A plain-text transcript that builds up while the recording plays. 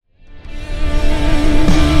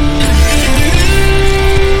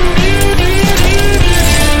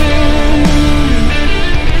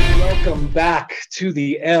to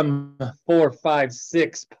the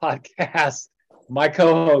M456 podcast. My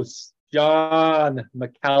co-host, John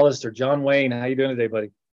McAllister. John Wayne, how you doing today,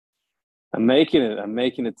 buddy? I'm making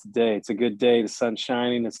it today. It's a good day. The sun's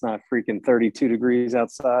shining. It's not freaking 32 degrees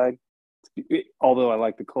outside. Although I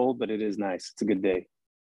like the cold, but it is nice. It's a good day.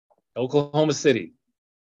 Oklahoma City.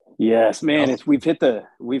 Yes, man. We've hit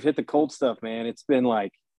the cold stuff, man. It's been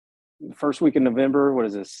like the first week in November. What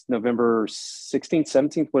is this? November 16th,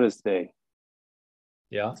 17th? What is today?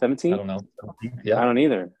 Yeah. 17th? I don't know. Yeah. I don't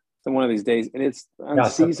either. It's one of these days. And it's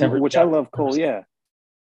unseasonable, September, which I love cold. Yeah.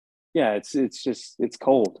 Yeah, it's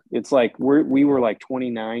cold. It's like we were like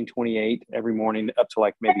 29, 28 every morning up to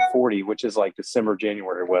like maybe 40, which is like December,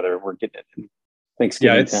 January weather. We're getting it in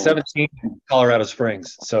Thanksgiving. Yeah, it's time. 17 in Colorado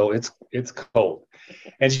Springs, so it's cold.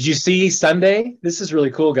 And did you see Sunday? This is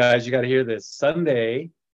really cool, guys. You got to hear this. Sunday,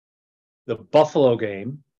 the Buffalo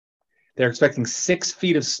game, they're expecting 6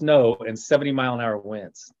 feet of snow and 70-mile-an-hour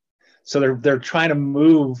winds. So they're trying to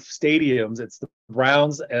move stadiums. It's the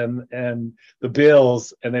Browns and the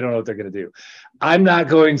Bills, and they don't know what they're going to do. I'm not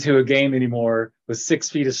going to a game anymore with 6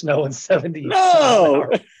 feet of snow and 70. No.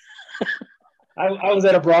 I was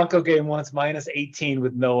at a Bronco game once, minus 18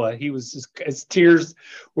 with Noah. He was just, his tears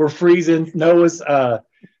were freezing. Noah's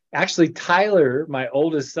actually Tyler, my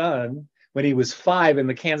oldest son, when he was 5 in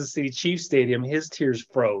the Kansas City Chiefs stadium, his tears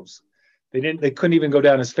froze. They couldn't even go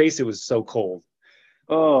down his face. It was so cold.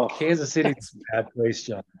 Oh, Kansas City's a bad place,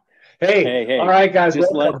 John. Hey. All right, guys.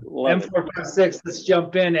 M456. Let's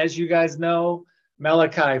jump in. As you guys know,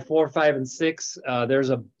 Malachi 4, 5, and 6. There's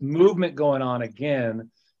a movement going on again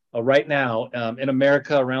right now in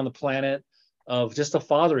America, around the planet, of just a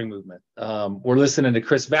fathering movement. We're listening to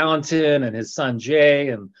Chris Valentin and his son Jay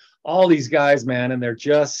and all these guys, man, and they're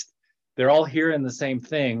all hearing the same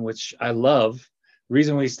thing, which I love. The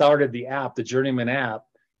reason we started the app, the Journeyman app,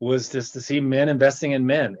 was just to see men investing in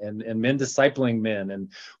men and men discipling men.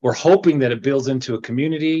 And we're hoping that it builds into a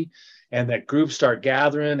community and that groups start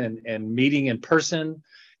gathering and meeting in person.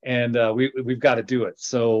 And we've got to do it.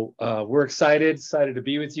 So we're excited to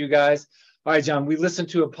be with you guys. All right, John, we listened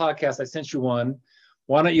to a podcast. I sent you one.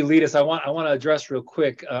 Why don't you lead us? I want to address real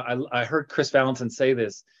quick. I heard Chris Valentin say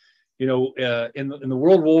this. You know, in the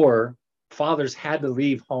World War, fathers had to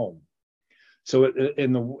leave home. So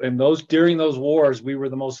during those wars, we were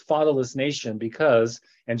the most fatherless nation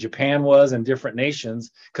and Japan was, and different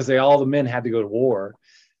nations, because all the men had to go to war.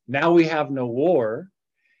 Now we have no war,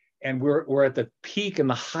 and we're at the peak and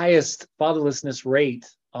the highest fatherlessness rate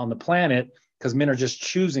on the planet because men are just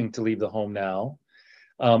choosing to leave the home now,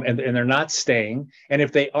 and they're not staying. And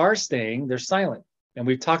if they are staying, they're silent. And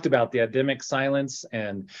we've talked about the Adamic silence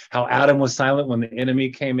and how Adam was silent when the enemy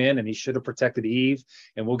came in and he should have protected Eve.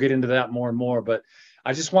 And we'll get into that more and more. But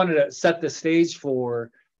I just wanted to set the stage for,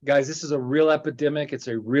 guys, this is a real epidemic. It's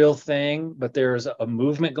a real thing, but there's a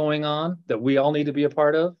movement going on that we all need to be a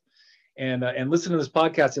part of. And listening to this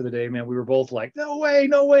podcast the other day, man, we were both like, no way,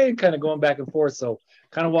 and kind of going back and forth. So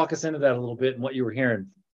kind of walk us into that a little bit and what you were hearing.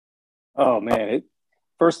 Oh, man.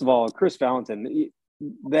 First of all, Chris Valentin,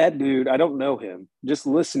 that dude, I don't know him. Just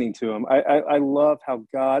listening to him, I love how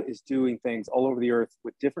God is doing things all over the earth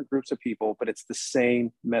with different groups of people, but it's the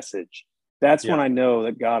same message. That's when I know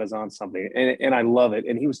that God is on something, and I love it.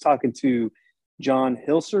 And he was talking to John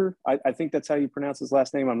Hilser. I think that's how you pronounce his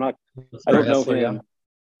last name. I don't know him. Yeah.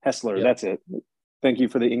 Hessler, yeah. That's it. Thank you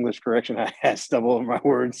for the English correction. I stumble over my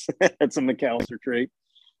words. That's a McAllister trait.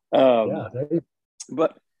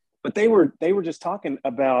 But they were just talking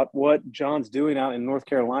about what John's doing out in North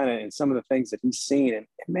Carolina and some of the things that he's seen. And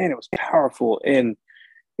man, it was powerful. And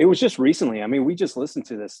it was just recently. I mean, we just listened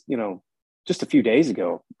to this, just a few days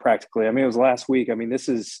ago, practically. I mean, it was last week. I mean,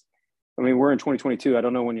 we're in 2022. I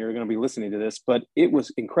don't know when you're going to be listening to this, but it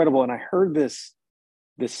was incredible. And I heard this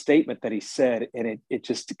statement that he said, and it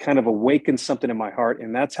just kind of awakened something in my heart.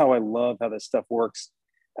 And that's how I love how this stuff works.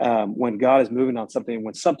 When God is moving on something,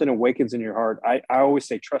 when something awakens in your heart, I always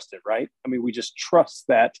say, trust it, right? I mean, we just trust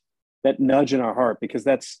that nudge in our heart, because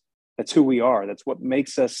that's who we are. That's what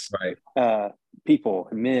makes us people,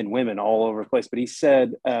 men, women, all over the place. But he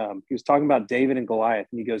said, he was talking about David and Goliath,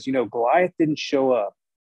 and he goes, Goliath didn't show up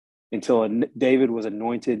until David was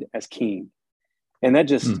anointed as king. And that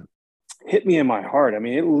just hit me in my heart. I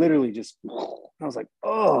mean, it literally just, I was like,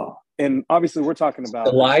 oh. And obviously we're talking about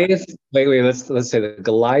Goliath. Wait, let's say that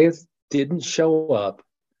Goliath didn't show up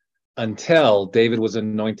until David was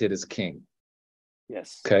anointed as king.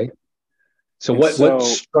 Yes. Okay. So what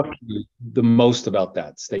struck you the most about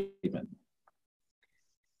that statement?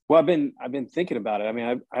 Well, I've been thinking about it. I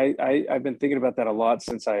mean, I've been thinking about that a lot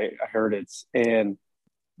since I heard it. And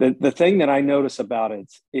the thing that I notice about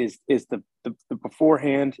it is the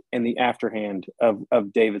beforehand and the afterhand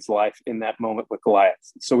of David's life in that moment with Goliath.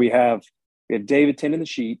 So we have David tending the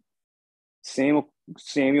sheep. Samuel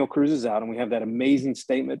cruises out, and we have that amazing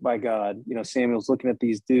statement by God. You know, Samuel's looking at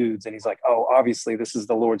these dudes, and he's like, "Oh, obviously this is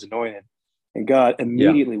the Lord's anointed." And God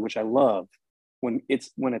immediately, which I love, when it's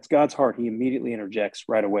God's heart, He immediately interjects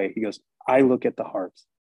right away. He goes, "I look at the hearts.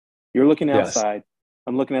 You're looking outside. Yes.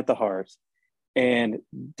 I'm looking at the hearts." And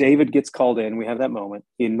David gets called in. We have that moment.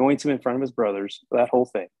 He anoints him in front of his brothers. That whole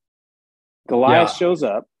thing. Goliath shows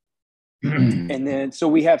up, and then so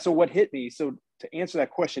what hit me. So to answer that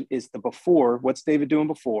question is the before. What's David doing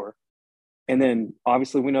before? And then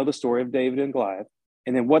obviously we know the story of David and Goliath.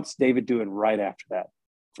 And then what's David doing right after that?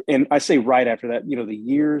 And I say right after that, you know, the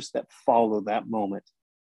years that follow that moment,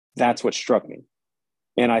 that's what struck me.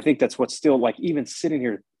 And I think that's what's still, like, even sitting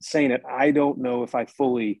here saying it, I don't know if I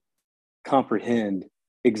fully comprehend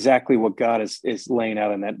exactly what God is laying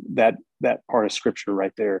out in that part of scripture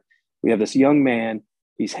right there. We have this young man,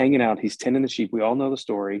 he's hanging out, he's tending the sheep. We all know the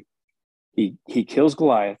story. He kills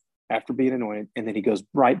Goliath after being anointed, and then he goes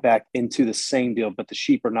right back into the same deal, but the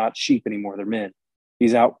sheep are not sheep anymore, they're men.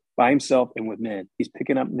 He's out by himself and with men. He's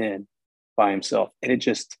picking up men by himself. And it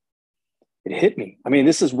hit me. I mean,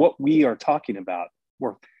 this is what we are talking about.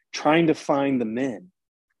 We're trying to find the men.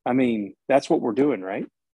 I mean, that's what we're doing, right?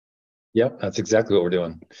 Yep, that's exactly what we're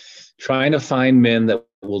doing. Trying to find men that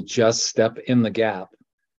will just step in the gap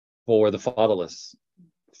for the fatherless,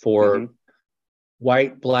 for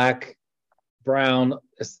white, black, brown.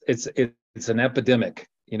 It's an epidemic.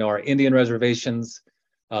 You know, our Indian reservations,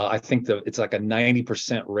 I think it's like a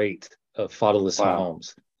 90% rate of fatherless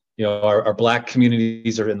homes. You know, our black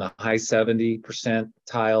communities are in the high 70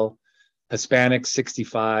 percentile, Hispanic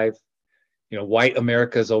 65. You know, white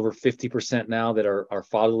America is over 50% now that are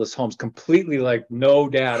fatherless homes, completely, like, no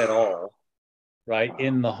dad at all, right,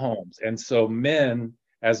 in the homes. And so men,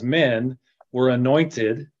 as men, were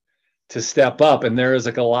anointed to step up, and there is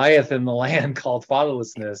a Goliath in the land called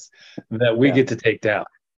fatherlessness that we get to take down.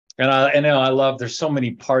 And I love, there's so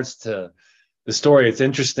many parts to the story. It's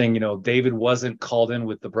interesting, you know, David wasn't called in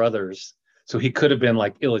with the brothers, so he could have been,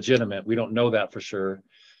 like, illegitimate. We don't know that for sure,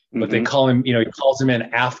 but they call him, you know, he calls him in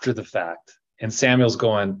after the fact. And Samuel's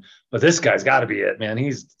going, but this guy's got to be it, man.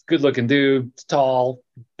 He's a good-looking dude, tall,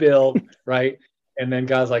 built, right? And then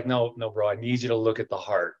God's like, no, bro, I need you to look at the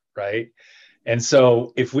heart, right? And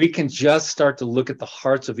so if we can just start to look at the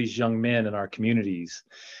hearts of these young men in our communities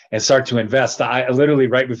and start to invest. I literally,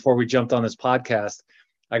 right before we jumped on this podcast,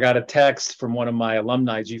 I got a text from one of my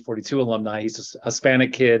alumni, G42 alumni. He's a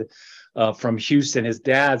Hispanic kid from Houston. His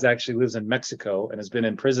dad's actually lives in Mexico and has been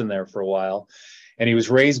in prison there for a while. And he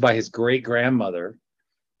was raised by his great-grandmother.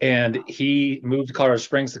 And he moved to Colorado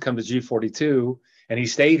Springs to come to G42. And he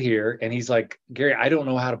stayed here. And he's like, Gary, I don't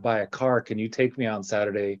know how to buy a car. Can you take me on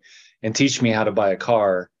Saturday and teach me how to buy a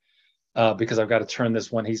car? Because I've got to turn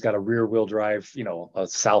this one. He's got a rear-wheel drive, you know, a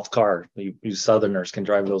South car. You Southerners can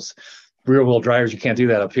drive those rear-wheel drivers. You can't do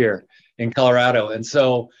that up here in Colorado. And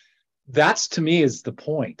so that's, to me, is the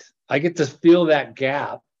point. I get to feel that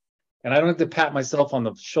gap. And I don't have to pat myself on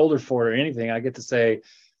the shoulder for it or anything. I get to say,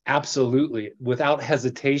 absolutely, without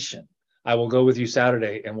hesitation, I will go with you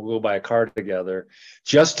Saturday and we'll go buy a car together,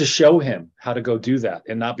 just to show him how to go do that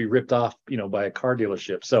and not be ripped off, you know, by a car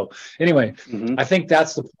dealership. So anyway, I think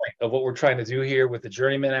that's the point of what we're trying to do here with the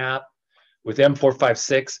Journeyman app, with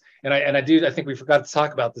M456. And I think we forgot to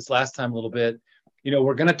talk about this last time a little bit. You know,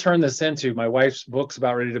 we're going to turn this into, my wife's book's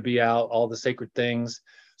about ready to be out, All the Sacred Things.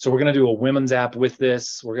 So we're going to do a women's app with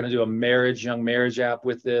this. We're going to do a young marriage app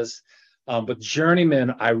with this. But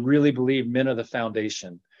Journeyman, I really believe men are the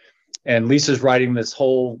foundation. And Lisa's writing this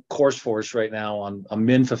whole course for us right now on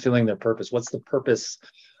men fulfilling their purpose. What's the purpose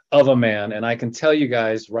of a man? And I can tell you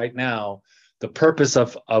guys right now, the purpose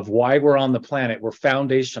of why we're on the planet, we're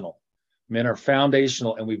foundational. Men are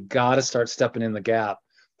foundational, and we've got to start stepping in the gap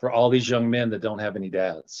for all these young men that don't have any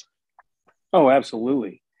dads. Oh,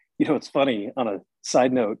 absolutely. You know, it's funny, on a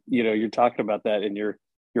side note, you know, you're talking about that, and your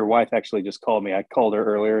wife actually just called me. I called her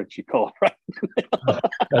earlier and she called right now.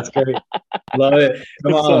 That's great. Love it.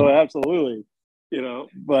 Come on. So absolutely, you know,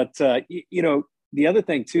 but you know, the other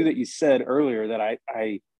thing too that you said earlier that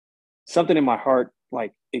I something in my heart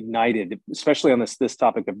like ignited, especially on this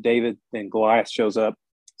topic of David and Goliath shows up.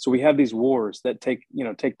 So we have these wars that take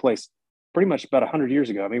place pretty much about 100 years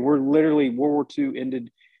ago. I mean, we're literally, World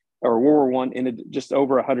War I ended just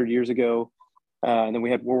over 100 years ago. And then we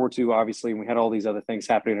had World War II, obviously, and we had all these other things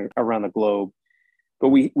happening around the globe. But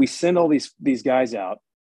we send all these guys out,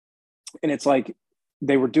 and it's like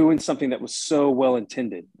they were doing something that was so well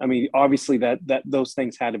intended. I mean, obviously that those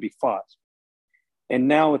things had to be fought. And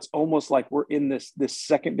now it's almost like we're in this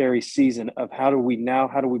secondary season of how do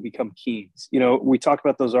we become kings? You know, we talked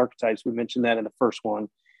about those archetypes. We mentioned that in the first one.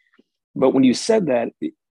 But when you said that,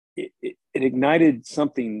 it ignited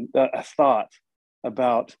something, a thought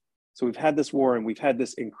about, so we've had this war and we've had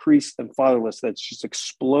this increase in fatherless that's just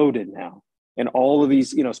exploded now. And all of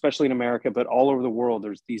these, you know, especially in America, but all over the world,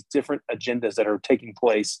 there's these different agendas that are taking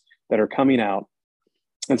place that are coming out.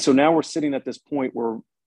 And so now we're sitting at this point where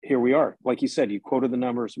here we are. Like you said, you quoted the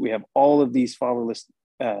numbers. We have all of these fatherless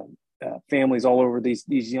families all over, these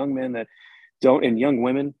young men that don't, and young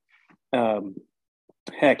women,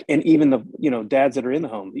 heck, and even the, you know, dads that are in the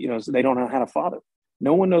home, you know, so they don't know how to father.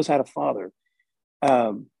 No one knows how to father.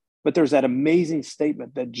 But there's that amazing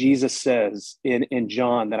statement that Jesus says in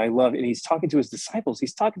John that I love. And he's talking to his disciples.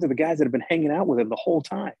 He's talking to the guys that have been hanging out with him the whole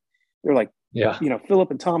time. They're like, yeah, you know,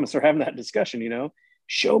 Philip and Thomas are having that discussion, you know,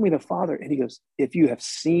 show me the Father. And he goes, if you have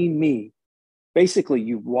seen me, basically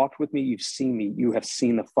you've walked with me, you've seen me, you have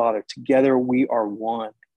seen the Father. Together we are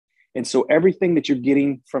one. And so everything that you're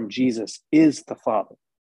getting from Jesus is the Father.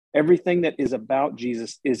 Everything that is about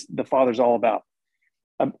Jesus is the Father's all about.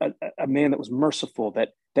 A man that was merciful,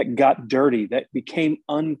 that got dirty, that became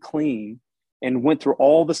unclean and went through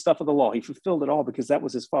all the stuff of the law. He fulfilled it all because that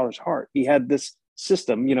was his Father's heart. He had this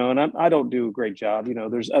system, you know, and I don't do a great job. You know,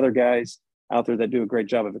 there's other guys out there that do a great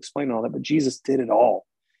job of explaining all that, but Jesus did it all.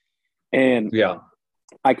 And yeah,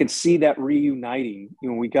 I could see that reuniting.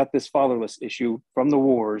 You know, we got this fatherless issue from the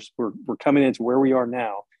wars. We're coming into where we are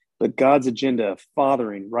now, but God's agenda of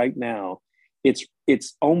fathering right now,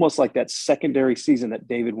 it's almost like that secondary season that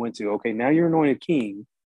David went to. Okay, now you're anointed king.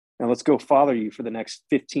 Now let's go father you for the next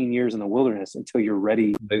 15 years in the wilderness until you're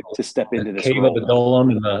ready to step into this cave of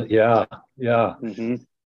Adullam. And yeah. Mm-hmm.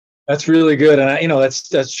 That's really good. And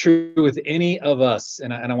that's true with any of us.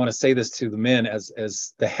 And I want to say this to the men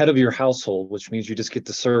as the head of your household, which means you just get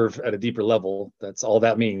to serve at a deeper level. That's all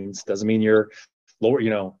that means. Doesn't mean you're lower,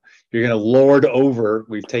 you know, you're going to lord over.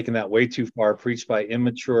 We've taken that way too far, preached by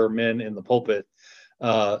immature men in the pulpit.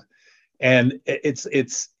 And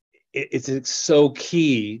it's so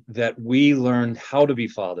key that we learn how to be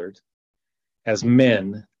fathered as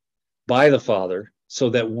men by the Father so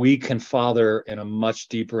that we can father in a much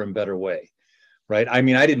deeper and better way, right? I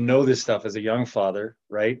mean, I didn't know this stuff as a young father,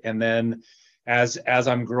 right? And then as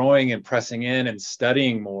I'm growing and pressing in and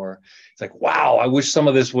studying more, it's like, wow, I wish some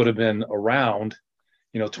of this would have been around,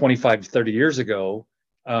 25, 30 years ago,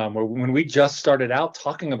 when we just started out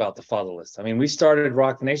talking about the fatherless. I mean, we started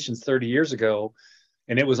Rock the Nations 30 years ago,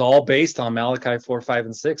 and it was all based on Malachi 4, 5,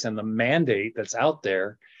 and 6 and the mandate that's out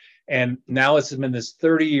there. And now it's been this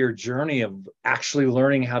 30-year journey of actually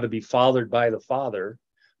learning how to be fathered by the Father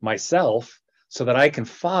myself so that I can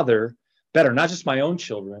father better, not just my own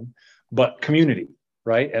children, but community,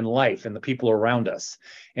 right? And life and the people around us.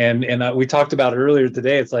 And we talked about it earlier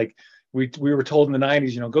today. It's like we were told in the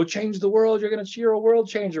 90s, go change the world. You're a world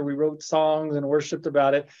changer. We wrote songs and worshiped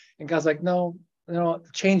about it. And God's like, no,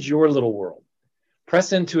 change your little world.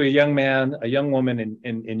 Press into a young man, a young woman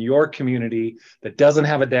in your community that doesn't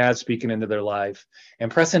have a dad speaking into their life, and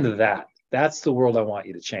press into that. That's the world I want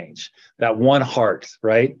you to change. That one heart,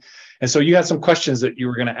 right? And so you had some questions that you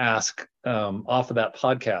were going to ask off of that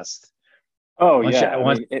podcast. Oh, yeah.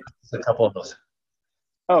 A couple of those.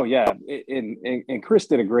 Oh, yeah. And Chris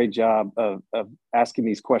did a great job of asking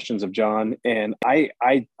these questions of John. And I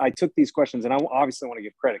took these questions, and I obviously want to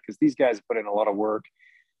give credit because these guys put in a lot of work.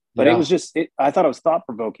 But It was just, I thought it was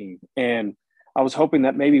thought-provoking. And I was hoping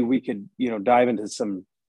that maybe we could, dive into some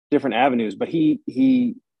different avenues. But he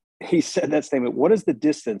said that statement, what is the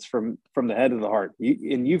distance from the head to the heart?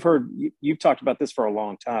 You've talked about this for a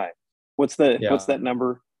long time. What's that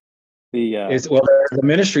number? The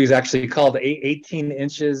ministry is actually called 18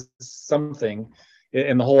 inches something.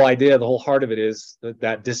 And the whole idea, the whole heart of it is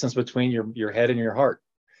that distance between your head and your heart.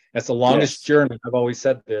 That's the longest journey. I've always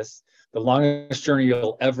said this. The longest journey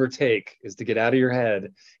you'll ever take is to get out of your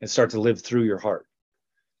head and start to live through your heart.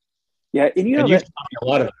 Yeah, and you've taught me a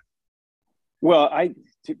lot of it. Well,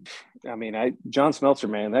 John Smeltzer,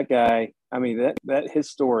 man, that guy. I mean, that his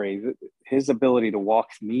story, his ability to walk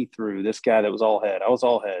me through this guy that was all head. I was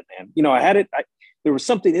all head, man. I had it. There was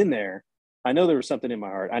something in there. I know there was something in my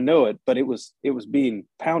heart. I know it, but it was being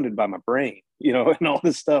pounded by my brain, and all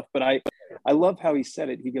this stuff. But I love how he said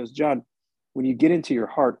it. He goes, John, when you get into your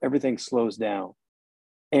heart, everything slows down.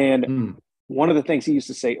 And one of the things he used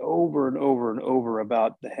to say over and over and over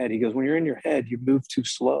about the head, he goes, when you're in your head, you move too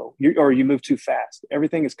slow or you move too fast.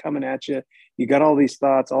 Everything is coming at you. You got all these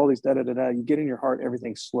thoughts, all these da-da-da-da. You get in your heart,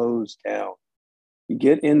 everything slows down.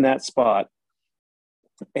 Get in that spot,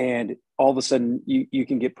 and all of a sudden you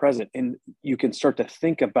can get present, and you can start to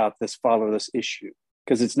think about this fatherless issue,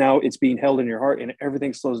 because it's being held in your heart, and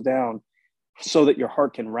everything slows down so that your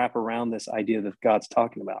heart can wrap around this idea that God's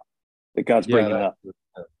talking about, that God's bringing up.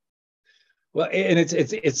 Well, and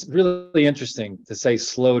it's really interesting to say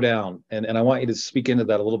slow down, and I want you to speak into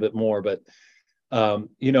that a little bit more. But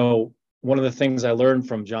one of the things I learned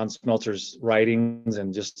from John Smelter's writings,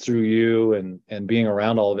 and just through you and being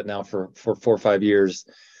around all of it now for 4 or 5 years,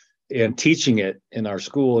 and teaching it in our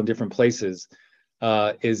school in different places,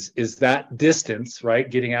 is that distance,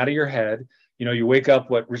 right? Getting out of your head. You wake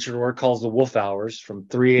up what Richard Rohr calls the wolf hours, from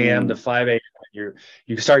 3 a.m. to 5 a.m.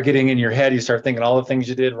 You start getting in your head. You start thinking all the things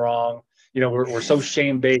you did wrong. We're so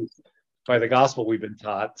shame-based by the gospel we've been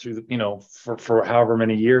taught through, for however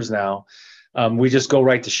many years now. We just go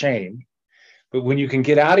right to shame. But when you can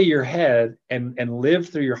get out of your head and live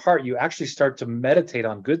through your heart, you actually start to meditate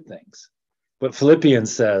on good things. What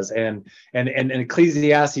Philippians says, and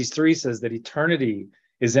Ecclesiastes 3 says that eternity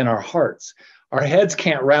is in our hearts. Our heads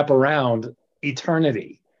can't wrap around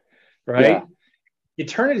eternity, right? Yeah.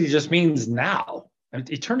 Eternity just means now.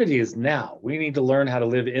 Eternity is now. We need to learn how to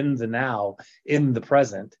live in the now, in the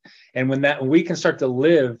present. And when we can start to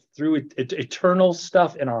live through eternal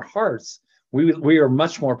stuff in our hearts, we are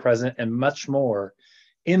much more present and much more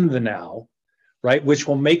in the now, right? Which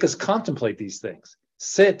will make us contemplate these things,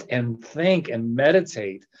 sit and think and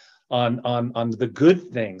meditate on the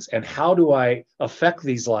good things, and how do I affect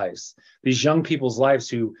these lives, these young people's lives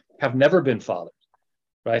who have never been fathered,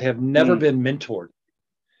 right? Have never been mentored.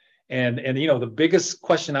 And the biggest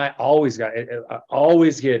question I always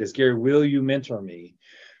get is, Gary, will you mentor me?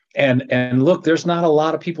 And look, there's not a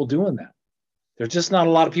lot of people doing that. There's just not a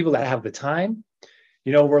lot of people that have the time.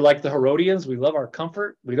 We're like the Herodians. We love our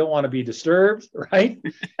comfort. We don't want to be disturbed, right?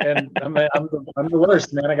 And I'm the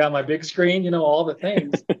worst, man. I got my big screen, all the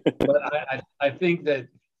things. But I think that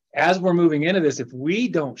as we're moving into this, if we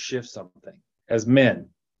don't shift something as men,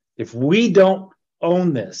 if we don't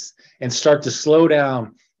own this and start to slow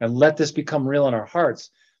down and let this become real in our hearts,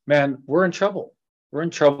 man, we're in trouble. We're in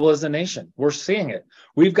trouble as a nation. We're seeing it.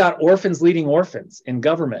 We've got orphans leading orphans in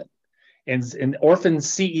government, and orphan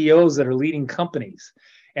CEOs that are leading companies.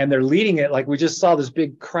 And they're leading it like we just saw this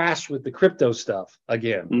big crash with the crypto stuff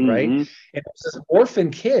again, right? And it was this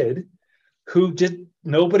orphan kid who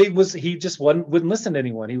he just wouldn't listen to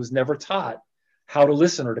anyone. He was never taught how to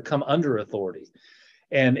listen or to come under authority.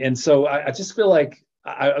 And so I just feel like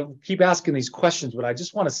I keep asking these questions, but I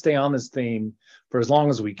just want to stay on this theme for as long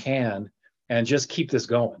as we can and just keep this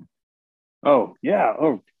going. Oh, yeah.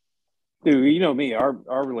 Oh, dude, me,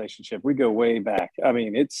 our relationship, we go way back. I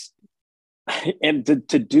mean, and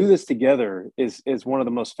to do this together is one of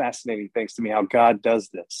the most fascinating things to me, how God does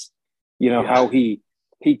this, how he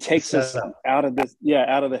takes us out of this,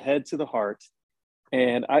 out of the head to the heart.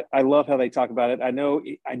 And I love how they talk about it. I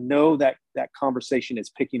know that conversation is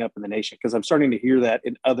picking up in the nation, because I'm starting to hear that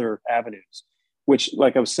in other avenues, which,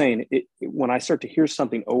 like I was saying, when I start to hear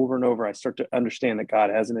something over and over, I start to understand that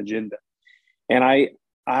God has an agenda. And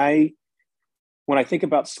when I think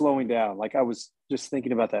about slowing down, like I was just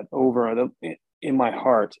thinking about that over in my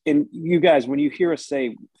heart. And you guys, when you hear us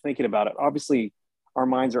say, thinking about it, obviously our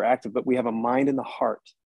minds are active, but we have a mind in the heart.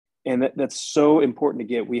 And that's so important to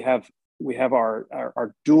get. We have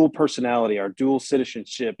our dual personality, our dual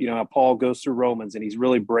citizenship. How Paul goes through Romans and he's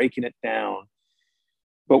really breaking it down.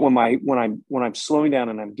 But when I'm slowing down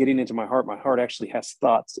and I'm getting into my heart actually has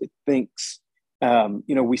thoughts. It thinks.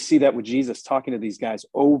 We see that with Jesus talking to these guys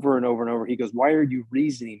over and over and over. He goes, "Why are you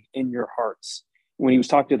reasoning in your hearts?" When he was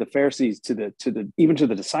talking to the Pharisees, even to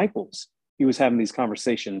the disciples, he was having these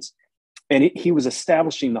conversations, and he was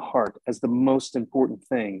establishing the heart as the most important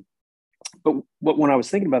thing. But when I was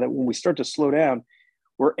thinking about it, when we start to slow down,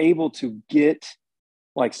 we're able to get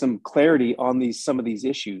like some clarity on some of these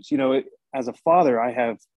issues. As a father, I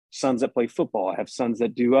have sons that play football. I have sons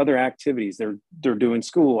that do other activities. They're doing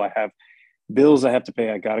school. I have bills I have to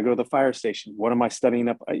pay. I got to go to the fire station. What am I studying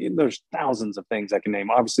up? There's thousands of things I can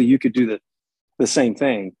name. Obviously, you could do the same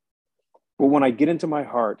thing. But when I get into my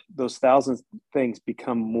heart, those thousands of things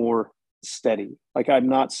become more steady. Like I'm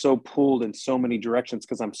not so pulled in so many directions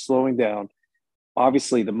because I'm slowing down.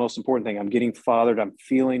 Obviously, the most important thing, I'm getting fathered. I'm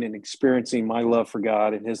feeling and experiencing my love for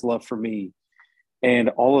God and his love for me. And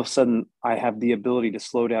all of a sudden, I have the ability to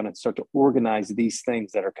slow down and start to organize these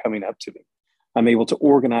things that are coming up to me. I'm able to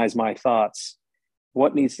organize my thoughts.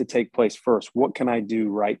 What needs to take place first? What can I do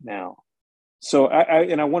right now? So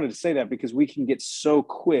I wanted to say that because we can get so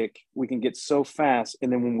quick, we can get so fast.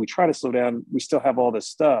 And then when we try to slow down, we still have all this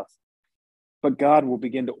stuff. but God will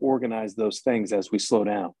begin to organize those things as we slow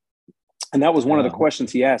down. And that was one of the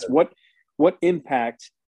questions he asked. What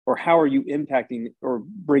impact, or how are you impacting or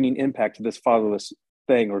bringing impact to this fatherless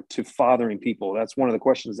thing, or to fathering people? That's one of the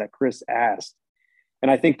questions that Chris asked. And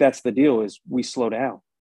I think that's the deal, is we slow down.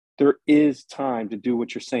 There is time to do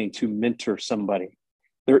what you're saying, to mentor somebody.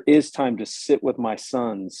 There is time to sit with my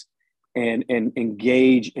sons and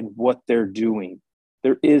engage in what they're doing.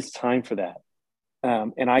 There is time for that.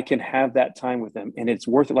 And I can have that time with them, and it's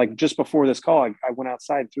worth it. Like just before this call, I went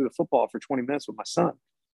outside and threw the football for 20 minutes with my son.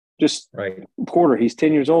 Just right. Porter, he's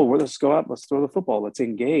 10 years old. Well, let's go out, let's throw the football, let's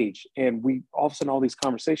engage. And we all of a sudden, all these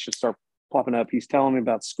conversations start popping up. He's telling me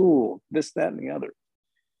about school, this, that, and the other.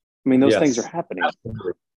 I mean, those things are happening.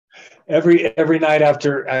 Absolutely. Every night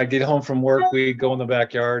after I get home from work, we'd go in the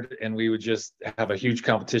backyard and we would just have a huge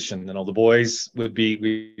competition. You know, the boys we'd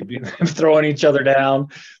be throwing each other down,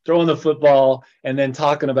 throwing the football, and then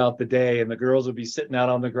talking about the day. And the girls would be sitting out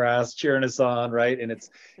on the grass cheering us on, right? And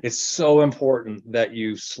it's so important that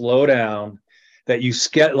you slow down, that you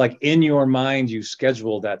like in your mind, you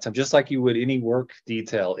schedule that time, just like you would any work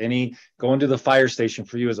detail, any going to the fire station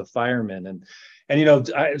for you as a fireman. And, you know,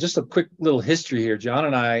 just a quick little history here. John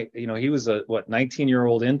and I, you know, he was a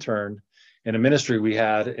 19-year-old intern in a ministry we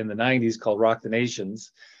had in the 90s called Rock the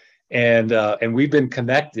Nations. And we've been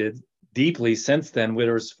connected deeply since then.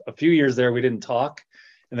 There was a few years there we didn't talk.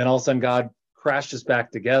 And then all of a sudden God crashed us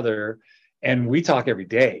back together, and we talk every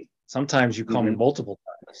day. Sometimes you call me multiple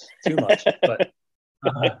times, too much, but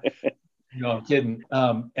you know, I'm kidding.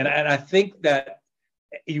 And I think that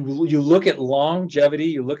you look at longevity,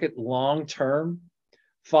 you look at long-term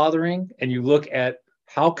fathering, and you look at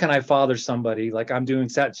how can I father somebody like I'm doing,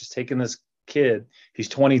 just taking this kid, he's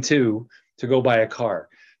 22, to go buy a car.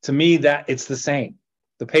 To me, that it's the same.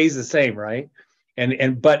 The pay's the same, right?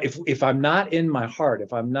 But if I'm not in my heart,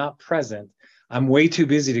 if I'm not present, I'm way too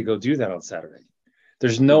busy to go do that on Saturday.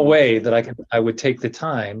 There's no way that I would take the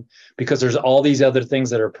time, because there's all these other things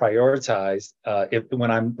that are prioritized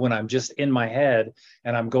when I'm just in my head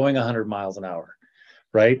and I'm going 100 miles an hour,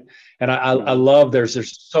 right? And I love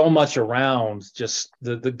there's so much around just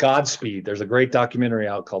the Godspeed. There's a great documentary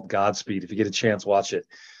out called Godspeed. If you get a chance, watch it.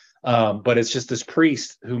 But it's just this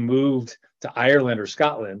priest who moved to Ireland or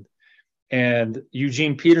Scotland, and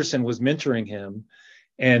Eugene Peterson was mentoring him,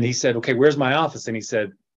 and he said, "Okay, where's my office?" And he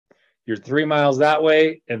said, "You're 3 miles that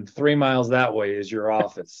way and 3 miles that way is your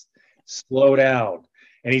office. Slow down."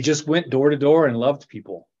 And he just went door to door and loved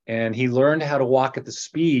people. And he learned how to walk at the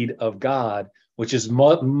speed of God, which is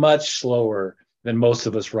much slower than most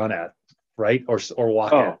of us run at, right? Or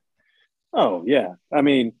walk at. Oh, yeah. I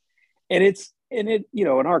mean, and you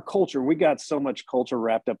know, in our culture, we got so much culture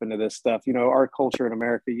wrapped up into this stuff. You know, our culture in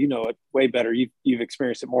America, you know it way better. You've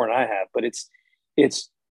experienced it more than I have, but it's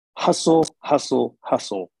hustle, hustle,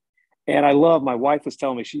 hustle. And I love, my wife was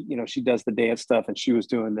telling me, she does the dance stuff, and she was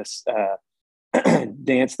doing this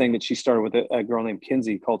dance thing that she started with a girl named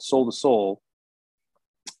Kinsey called Soul to Soul.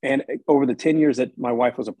 And over the 10 years that my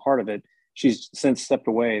wife was a part of it, she's since stepped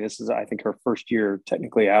away. This is, I think, her first year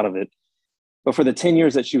technically out of it. But for the 10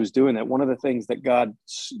 years that she was doing that, one of the things that God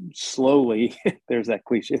slowly, there's that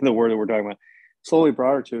cliche, the word that we're talking about, slowly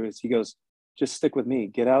brought her to is he goes, just stick with me,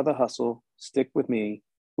 get out of the hustle, stick with me,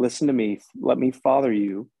 listen to me, let me father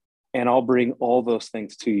you, and I'll bring all those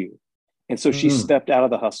things to you. And so she stepped out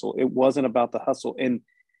of the hustle. It wasn't about the hustle. And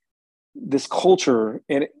this culture,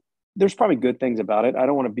 and there's probably good things about it. I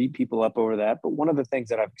don't want to beat people up over that. But one of the things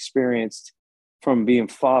that I've experienced from being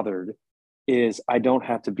fathered is I don't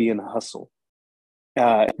have to be in the hustle.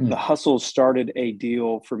 The hustle started a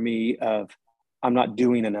deal for me of I'm not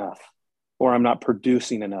doing enough, or I'm not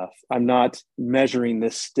producing enough. I'm not measuring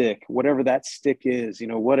this stick, whatever that stick is, you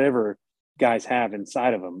know, whatever guys have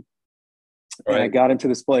inside of them. Right. And I got into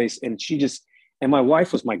this place, and and my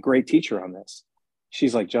wife was my great teacher on this.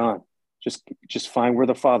 She's like, John, just find where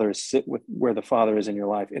the Father is, sit with where the Father is in your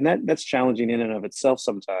life. And that's challenging in and of itself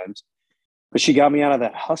sometimes. But she got me out of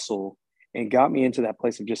that hustle and got me into that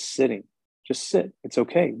place of just sitting. Just sit. It's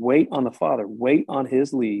okay. Wait on the Father. Wait on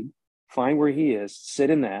his lead. Find where he is. Sit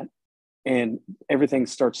in that, and everything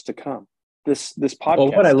starts to come. This podcast.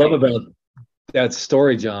 Well, what I love about that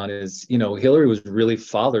story, John, is, you know, Hillary was really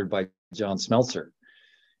fathered by John Smeltzer.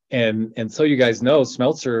 And so you guys know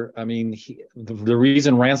Smeltzer, I mean, the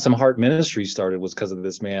reason Ransom Heart Ministry started was because of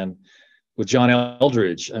this man with John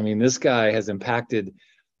Eldridge. I mean, this guy has impacted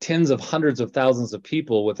tens of hundreds of thousands of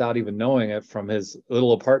people without even knowing it, from his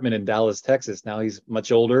little apartment in Dallas, Texas. Now he's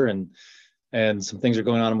much older, and some things are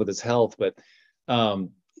going on with his health. But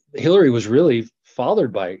Hillary was really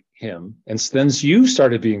fathered by him. And then you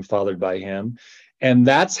started being fathered by him. And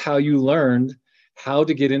that's how you learned how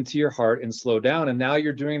to get into your heart and slow down. And now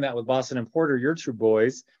you're doing that with Boston and Porter, your two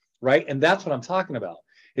boys, right? And that's what I'm talking about.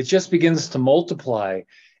 It just begins to multiply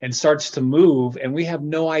and starts to move. And we have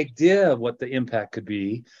no idea what the impact could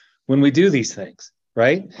be when we do these things,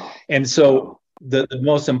 right? And so the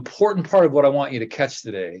most important part of what I want you to catch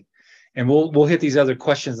today, and we'll hit these other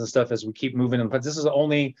questions and stuff as we keep moving. But this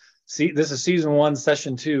is season 1,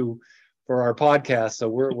 session 2 for our podcast. So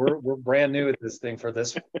we're brand new at this thing for our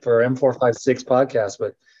M456 podcast.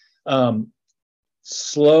 But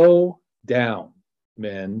slow down,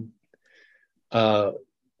 men.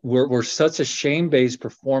 We're such a shame-based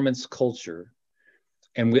performance culture.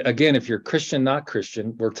 And again, if you're Christian, not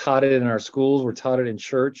Christian, we're taught it in our schools, we're taught it in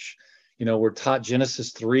church. We're taught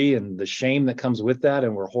Genesis 3 and the shame that comes with that,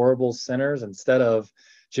 and we're horrible sinners, instead of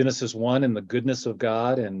Genesis 1 and the goodness of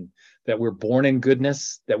God, and that we're born in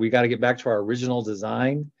goodness, that we got to get back to our original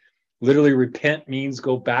design. Literally, repent means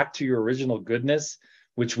go back to your original goodness,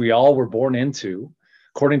 which we all were born into,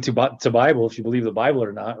 according to Bible, if you believe the Bible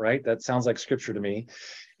or not, right? That sounds like scripture to me.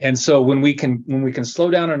 And so when we can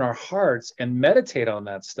slow down in our hearts and meditate on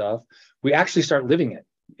that stuff, we actually start living it.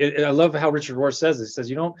 I love how Richard Rohr says this. He says,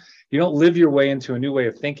 you don't live your way into a new way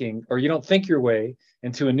of thinking, or you don't think your way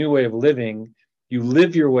into a new way of living. You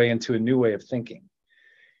live your way into a new way of thinking.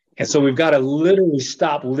 And so we've got to literally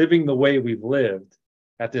stop living the way we've lived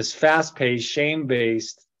at this fast-paced,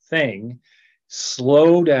 shame-based thing.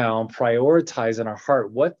 Slow down, prioritize in our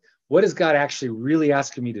heart. What is God actually really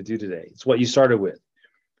asking me to do today? It's what you started with.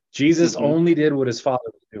 Jesus only did what his Father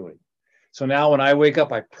was doing. So now when I wake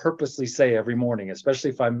up, I purposely say every morning,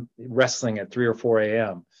 especially if I'm wrestling at 3 or 4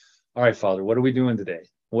 a.m., all right, Father, what are we doing today?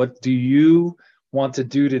 What do you want to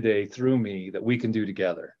do today through me that we can do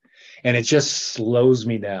together? And it just slows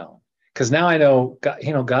me down, because now I know God,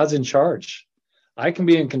 God's in charge. I can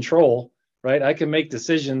be in control, right? I can make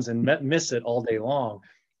decisions and miss it all day long.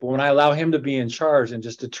 But when I allow him to be in charge and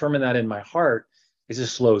just determine that in my heart, it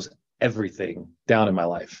just slows everything down in my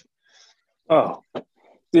life. Oh,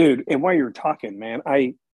 dude. And while you were talking, man,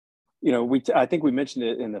 I think we mentioned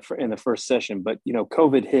it in the first session, but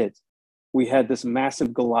COVID hit. We had this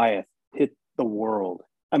massive Goliath hit the world.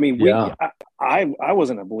 I mean, I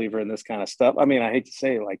wasn't a believer in this kind of stuff. I mean, I hate to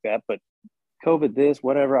say it like that, but COVID, this,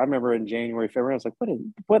 whatever. I remember in January, February, I was like,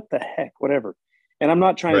 what the heck, whatever. And I'm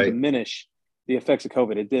not trying to diminish the effects of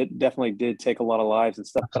COVID. It definitely did take a lot of lives and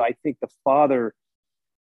stuff. But I think the Father,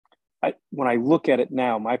 when I look at it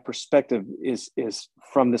now, my perspective is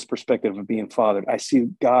from this perspective of being fathered. I see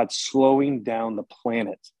God slowing down the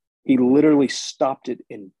planet. He literally stopped it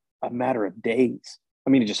in a matter of days.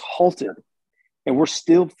 I mean, it just halted. And we're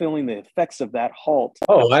still feeling the effects of that halt.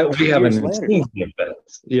 We haven't even seen the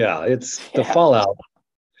effects. Yeah, it's the fallout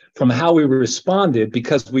from how we responded,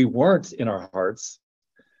 because we weren't in our hearts.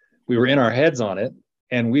 We were in our heads on it.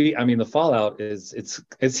 And the fallout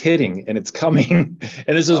it's hitting and it's coming.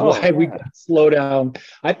 And this is why we got to slow down.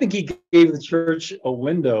 I think he gave the church a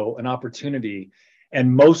window, an opportunity,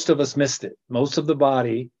 and most of us missed it. Most of the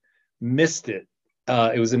body missed it.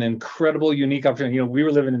 It was an incredible, unique opportunity. We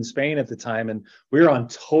were living in Spain at the time, and we were on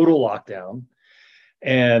total lockdown.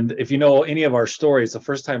 And if you know any of our stories, the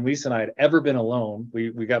first time Lisa and I had ever been alone,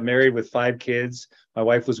 we got married with 5 kids. My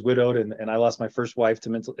wife was widowed, and I lost my first wife to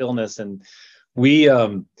mental illness. And we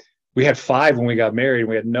had 5 when we got married.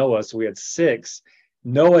 We had Noah, so we had 6.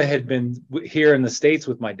 Noah had been here in the States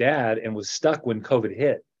with my dad and was stuck when COVID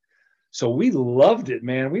hit. So we loved it,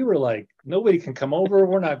 man. We were like, nobody can come over.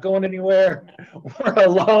 We're not going anywhere. We're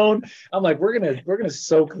alone. I'm like, we're gonna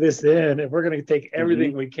soak this in, and we're gonna take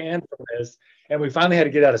everything we can from this. And we finally had to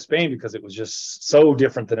get out of Spain because it was just so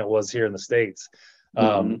different than it was here in the States. It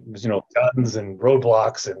was, guns and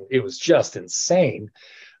roadblocks, and it was just insane.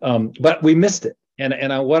 But we missed it.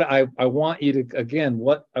 And what I want you to, again,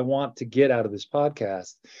 what I want to get out of this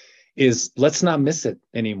podcast is, let's not miss it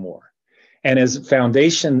anymore. And as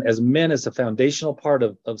men, as a foundational part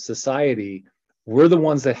of society, we're the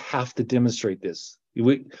ones that have to demonstrate this.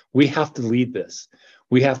 We have to lead this.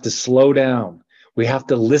 We have to slow down. We have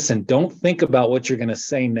to listen. Don't think about what you're going to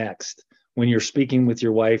say next when you're speaking with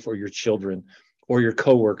your wife or your children or your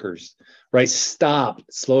coworkers, right? Stop,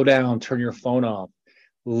 slow down, turn your phone off.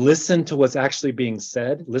 Listen to what's actually being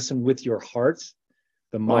said. Listen with your heart,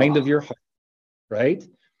 the mind of your heart, right?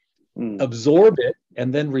 Absorb it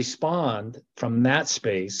and then respond from that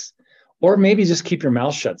space, or maybe just keep your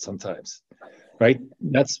mouth shut sometimes, right?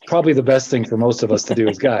 That's probably the best thing for most of us to do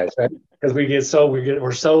as guys, right? Because we're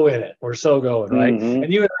so in it, we're so going, right?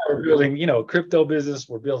 And you and I are building, crypto business,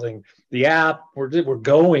 we're building the app, we're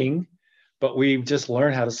going, but we've just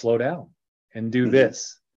learned how to slow down and do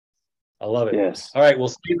this. I love it. Yes. All right. We'll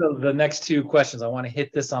see the next two questions. I want to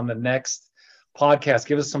hit this on the next podcast.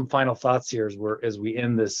 Give us some final thoughts here as we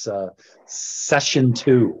end this session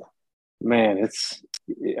 2. Man,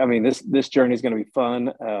 this journey is going to be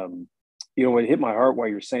fun. What hit my heart while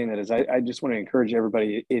you're saying that is I just want to encourage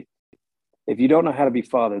everybody. If you don't know how to be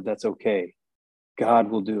fathered, that's okay.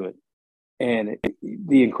 God will do it. And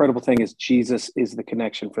the incredible thing is Jesus is the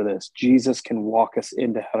connection for this. Jesus can walk us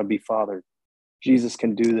into how to be fathered. Jesus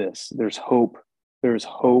can do this. There's hope. There's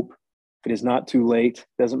hope. It is not too late.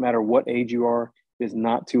 Doesn't matter what age you are. It is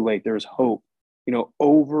not too late. There's hope.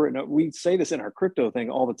 Over and over, we say this in our crypto thing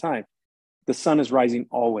all the time. The sun is rising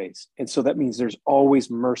always. And so that means there's always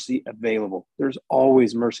mercy available. There's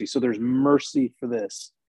always mercy. So there's mercy for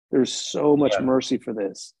this. There's so much mercy for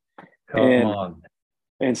this. Come on.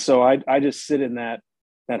 And so I just sit in that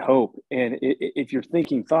hope. And if you're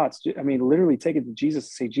thinking thoughts, literally take it to Jesus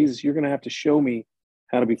and say, Jesus, you're going to have to show me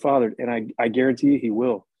how to be fathered. And I guarantee you he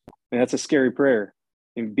will. And that's a scary prayer.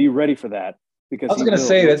 And be ready for that. Because I was going to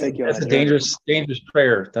say that's a dangerous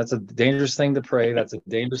prayer. That's a dangerous thing to pray. That's a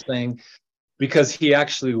dangerous thing because he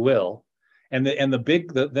actually will. And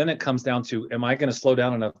then it comes down to, am I going to slow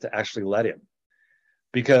down enough to actually let him?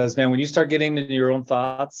 Because, man, when you start getting into your own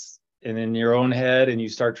thoughts and in your own head and you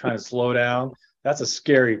start trying to slow down, that's a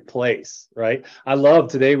scary place, right? I love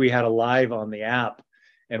today we had a live on the app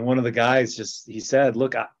and one of the guys he said,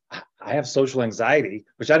 look, I have social anxiety,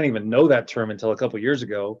 which I didn't even know that term until a couple of years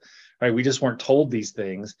ago, right? We just weren't told these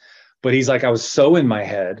things. But he's like, I was so in my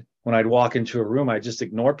head when I'd walk into a room, I'd just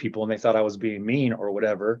ignore people and they thought I was being mean or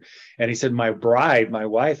whatever. And he said, my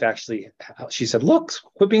wife, actually, she said, look,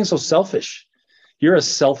 quit being so selfish. You're a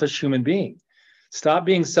selfish human being. Stop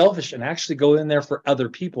being selfish and actually go in there for other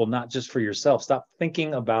people, not just for yourself. Stop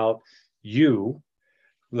thinking about you.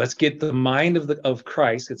 Let's get the mind of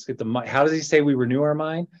Christ. Let's get how does he say we renew our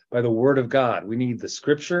mind? By the word of God. We need the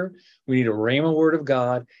scripture. We need a rhema word of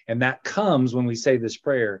God. And that comes when we say this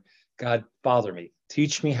prayer, God, father me.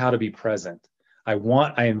 Teach me how to be present. I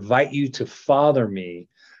invite you to father me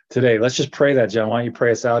today. Let's just pray that, John. Why don't you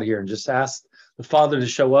pray us out here and just ask the Father to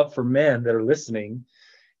show up for men that are listening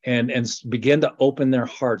and begin to open their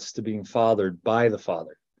hearts to being fathered by the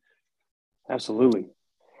Father. Absolutely.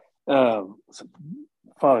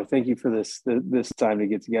 Father, thank you for this time to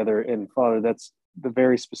get together. And Father, that's the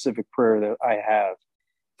very specific prayer that I have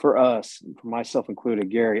for us, for myself included,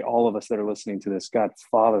 Gary, all of us that are listening to this. God,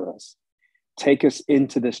 father us. Take us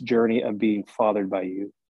into this journey of being fathered by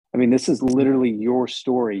you. This is literally your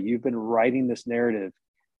story. You've been writing this narrative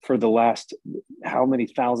for the last how many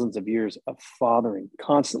thousands of years of fathering,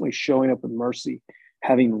 constantly showing up with mercy,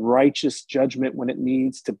 having righteous judgment when it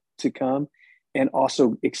needs to come, and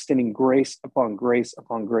also extending grace upon grace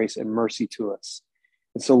upon grace and mercy to us.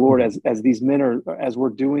 And so, Lord, as these men as we're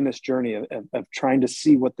doing this journey of trying to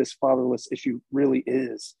see what this fatherless issue really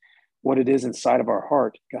is, what it is inside of our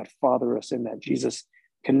heart, God, father us in that. Jesus,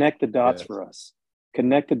 connect the dots for us.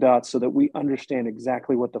 Connect the dots so that we understand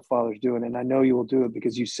exactly what the Father's doing. And I know you will do it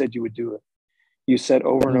because you said you would do it. You said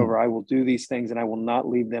over and over, I will do these things and I will not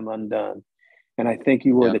leave them undone. And I thank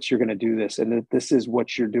you, Lord, that you're going to do this and that this is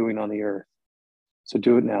what you're doing on the earth. So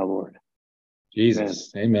do it now, Lord.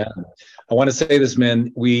 Jesus. Amen. I want to say this,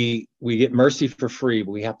 man, we get mercy for free,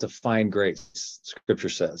 but we have to find grace, Scripture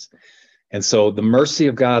says. And so the mercy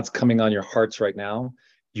of God's coming on your hearts right now.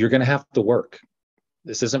 You're going to have to work.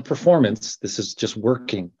 This isn't performance. This is just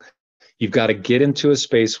working. You've got to get into a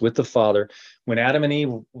space with the Father. When Adam and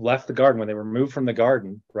Eve left the garden, when they were removed from the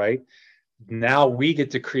garden, right? Now we get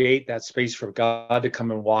to create that space for God to come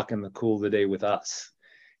and walk in the cool of the day with us.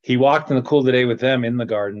 He walked in the cool of the day with them in the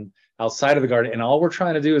garden, outside of the garden. And all we're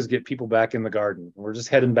trying to do is get people back in the garden. We're just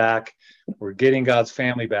heading back. We're getting God's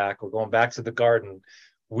family back. We're going back to the garden.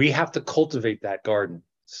 We have to cultivate that garden.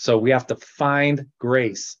 So we have to find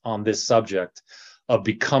grace on this subject of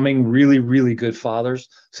becoming really, really good fathers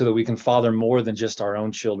so that we can father more than just our own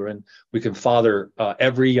children. We can father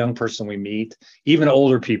every young person we meet, even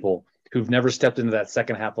older people who've never stepped into that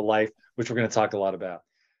second half of life, which we're going to talk a lot about.